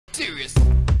serious?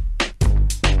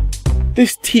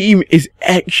 This team is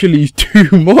actually too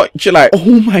much. Like,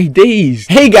 oh my days.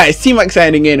 Hey guys, T-Max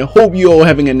signing in. Hope you're all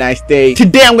having a nice day.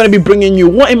 Today I'm going to be bringing you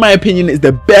what in my opinion is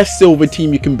the best silver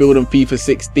team you can build on FIFA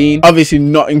 16. Obviously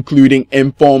not including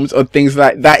informs or things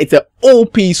like that. It's an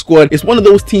OP squad. It's one of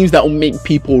those teams that will make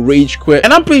people rage quit,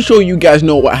 and I'm pretty sure you guys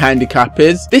know what handicap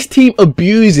is. This team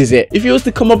abuses it. If you was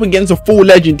to come up against a full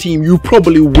legend team, you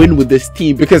probably win with this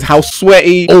team because how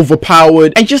sweaty,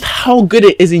 overpowered, and just how good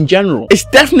it is in general. It's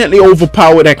definitely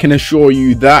overpowered, I can assure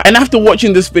you that. And after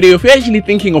watching this video, if you're actually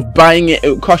thinking of buying it, it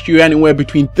will cost you anywhere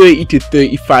between 30 to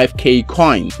 35k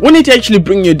coins. Wanted to actually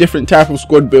bring you a different type of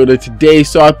squad builder today,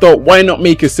 so I thought why not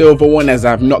make a silver one, as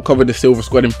I've not covered the silver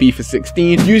squad in FIFA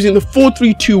 16, using the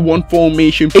 4-3-2-1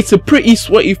 formation. It's a pretty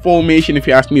sweaty formation if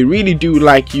you ask me. Really do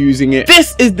like using it.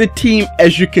 This is the team,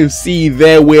 as you can see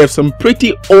there. We have some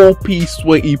pretty OP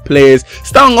sweaty players.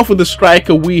 Starting off with the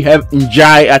striker, we have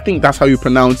Njai. I think that's how you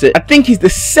pronounce it. I think he's the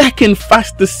second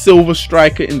fastest silver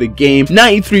striker in the game.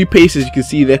 93 pace, as you can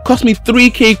see there. Cost me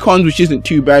 3k cons, which isn't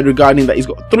too bad, regarding that he's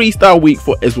got 3-star weak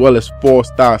foot as well as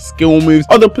 4-star skill moves.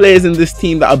 Other players in this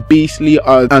team that are beastly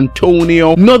are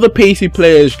Antonio, another pacey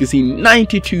player, as you can see,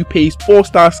 92 pace,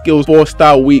 4-star skills,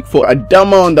 4-star weak foot.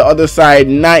 Adama on the other side,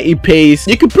 90 pace.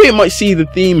 You can pretty much see the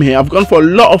theme here. I've gone for a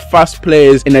lot of fast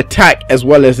players in attack as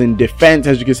well as in defense.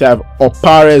 As you can see, I have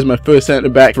Opara as my first centre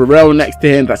back. Pharrell next to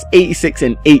him, that's 86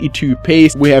 and 82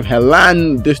 pace. We have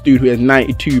Helan, this dude who has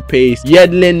 92 pace.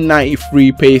 Yedlin,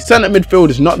 93 pace. Centre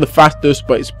midfield is not the fastest,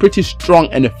 but it's pretty strong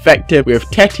and effective. We have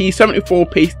Teti, 74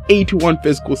 pace, 81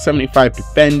 physical, 75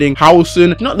 defending.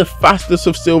 Howson, not the fastest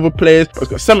of silver players, but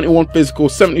it's got 71 physical,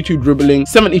 72 dribbling,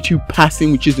 72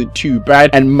 passing, which isn't too bad.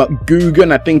 And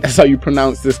McGugan, I think that's how you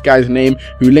pronounce this guy's name,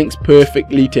 who links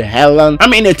perfectly to Helen. I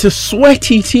mean, it's a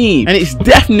sweaty team and it's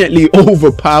definitely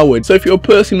overpowered. So if you're a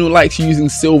person who likes using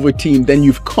silver team, then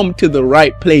you've come to the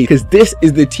right place, because this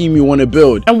is the team you want to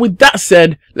build. And with that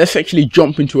said, let's actually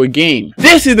jump into a game.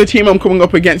 This is the team I'm coming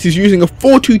up against. He's using a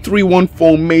 4-2-3-1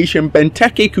 formation.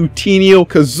 Benteke, Coutinho,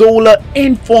 Cazorla,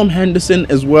 Inform Henderson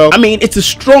as well. I mean, it's a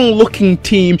strong looking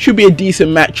team. Should be a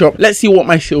decent matchup. Let's see what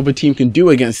my silver team can do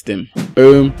against him.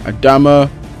 Boom. Adama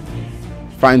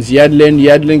finds Yedlin.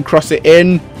 Yedlin cross it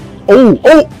in.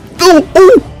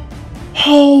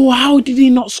 Oh, how did he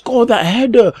not score that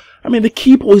header? I mean, the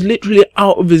keeper was literally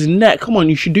out of his net. Come on,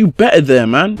 you should do better there,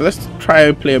 man. Let's try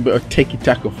and play a bit of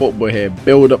tiki-taka football here.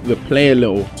 Build up the play a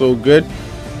little. So good.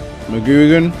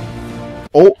 McGugan.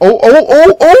 Oh,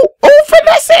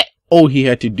 finesse it. All he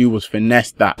had to do was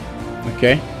finesse that.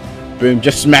 Okay. Boom,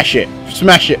 just smash it.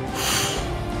 Smash it.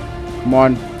 Come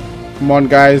on,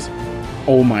 guys.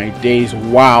 Oh my days,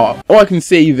 wow. All I can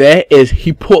say there is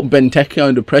he put Benteke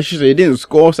under pressure, so he didn't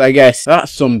score, so I guess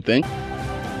that's something.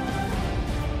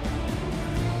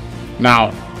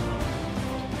 Now,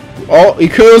 oh, he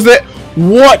curls it.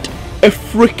 What a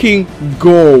freaking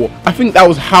goal. I think that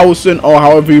was Howson, or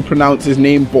however you pronounce his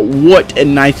name, but what a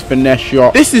nice finesse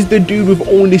shot. This is the dude with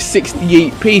only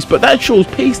 68 pace, but that shows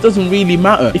pace doesn't really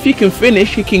matter. If he can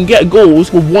finish, he can get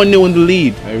goals with 1-0 in the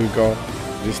lead. There we go.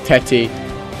 This Teti,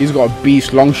 he's got a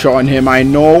beast long shot on him, I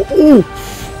know.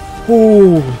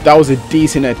 Ooh, that was a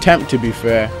decent attempt, to be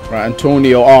fair. Right,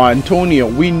 Antonio. Oh, Antonio,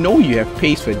 we know you have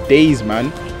pace for days,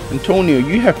 man. Antonio,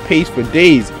 you have pace for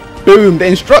days. Boom, the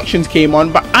instructions came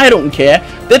on, but I don't care.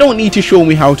 They don't need to show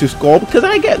me how to score because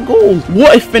I get goals.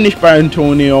 What a finish by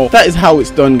Antonio. That is how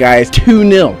it's done, guys.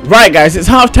 2-0. Right, guys, it's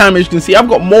halftime. As you can see, I've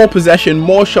got more possession,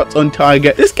 more shots on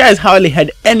target. This guy's hardly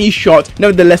had any shots.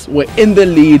 Nevertheless, we're in the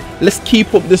lead. Let's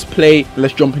keep up this play.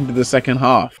 Let's jump into the second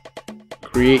half.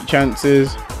 Create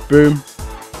chances. Boom.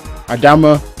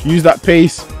 Adama, use that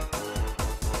pace.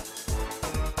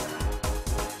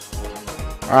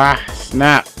 Ah,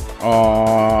 snap.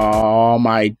 Oh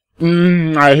my,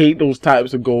 I hate those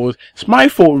types of goals. It's my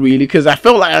fault really, because I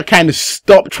felt like I kind of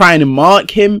stopped trying to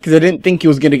mark him because I didn't think he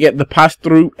was going to get the pass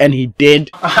through, and he did.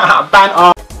 Ban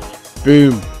off.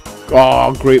 Boom.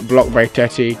 Oh, great block by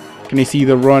Teti. Can you see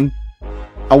the run?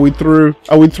 Are we through?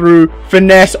 Are we through?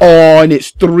 Finesse. Oh, and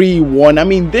it's 3-1. I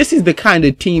mean, this is the kind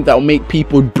of team that will make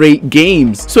people break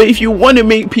games. So if you want to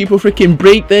make people freaking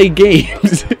break their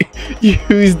games,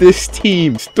 use this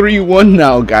team. It's 3-1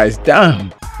 now, guys.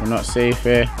 Damn. We're not safe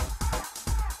here.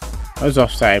 That was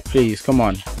offside. Please, come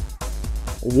on.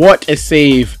 What a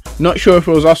save. Not sure if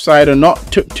it was offside or not.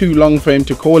 Took too long for him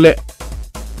to call it.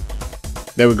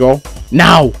 There we go.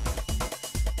 Now.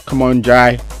 Come on,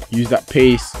 Jai. Use that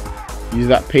pace. Use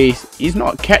that pace. He's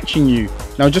not catching you.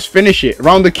 Now just finish it.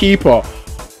 Around the keeper.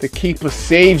 The keeper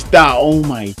saves that. Oh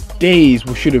my days.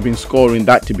 We should have been scoring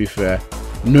that, to be fair.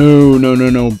 No.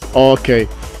 Okay.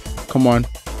 Come on.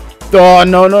 Oh,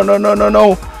 no, no, no, no, no,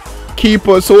 no.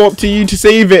 Keeper, so up to you to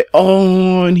save it.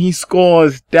 Oh, and he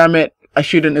scores. Damn it. I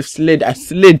shouldn't have slid. I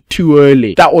slid too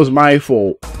early. That was my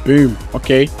fault. Boom.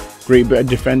 Okay. Great bit of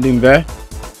defending there.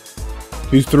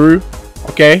 Who's through?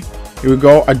 Okay. Here we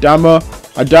go. Adama.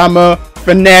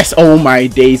 Finesse. Oh my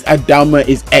days. Adama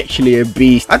is actually a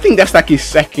beast. I think that's like his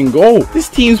second goal. This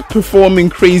team's performing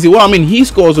crazy well. I mean, he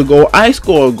scores a goal. I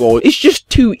score a goal. It's just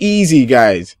too easy,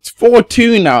 guys. It's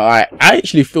 4-2 now. I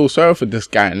actually feel sorry for this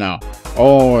guy now.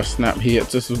 Oh, snap. He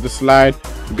hits us with the slide.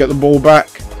 We get the ball back.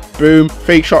 Boom.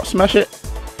 Fake shot. Smash it.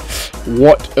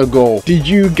 What a goal. Did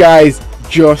you guys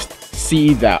just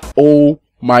see that? Oh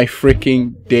my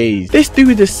freaking days. This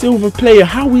dude is a silver player.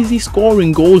 How is he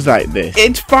scoring goals like this?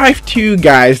 It's 5-2,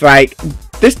 guys. Like,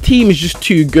 this team is just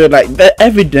too good. Like, the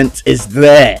evidence is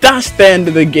there. That's the end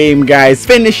of the game, guys.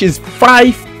 Finishes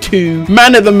 5-2.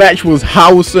 Man of the match was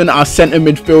Howson, our centre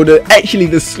midfielder, actually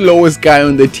the slowest guy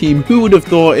on the team. Who would have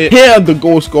thought it? Here are the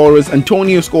goal scorers.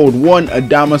 Antonio scored 1,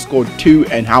 Adama scored 2,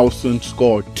 and Howson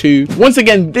scored 2. Once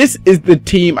again, this is the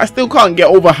team. I still can't get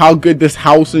over how good this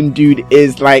Howson dude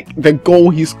is. Like, the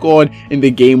goal he scored in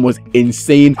the game was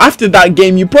insane. After that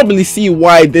game, you probably see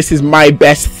why this is my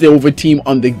best silver team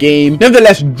on the game.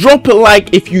 Nevertheless, drop a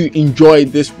like if you enjoyed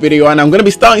this video, and I'm going to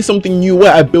be starting something new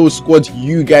where I build squads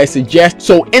you guys suggest.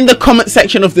 So in the comment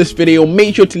section of this video,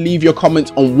 make sure to leave your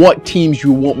comments on what teams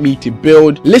you want me to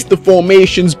build, list the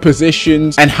formations,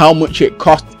 positions, and how much it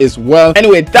costs as well.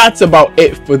 Anyway, that's about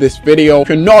it for this video. If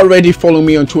you're not already following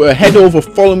me on Twitter, head over,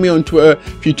 follow me on Twitter.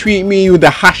 If you tweet me with the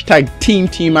hashtag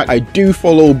TeamTMac, I do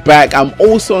follow back. I'm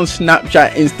also on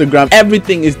Snapchat, Instagram.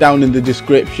 Everything is down in the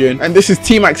description. And this is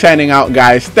TMac signing out,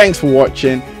 guys. Thanks for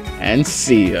watching, and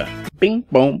see ya. Bing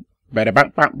boom, bada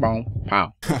bang bang boom,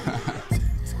 pow.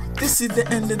 This is the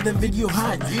end of the video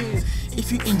hype.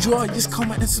 If you enjoyed, just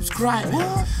comment and subscribe.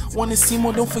 Want to see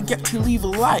more? Don't forget to leave a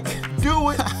like.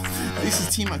 Do it. This is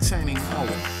TMac signing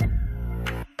out.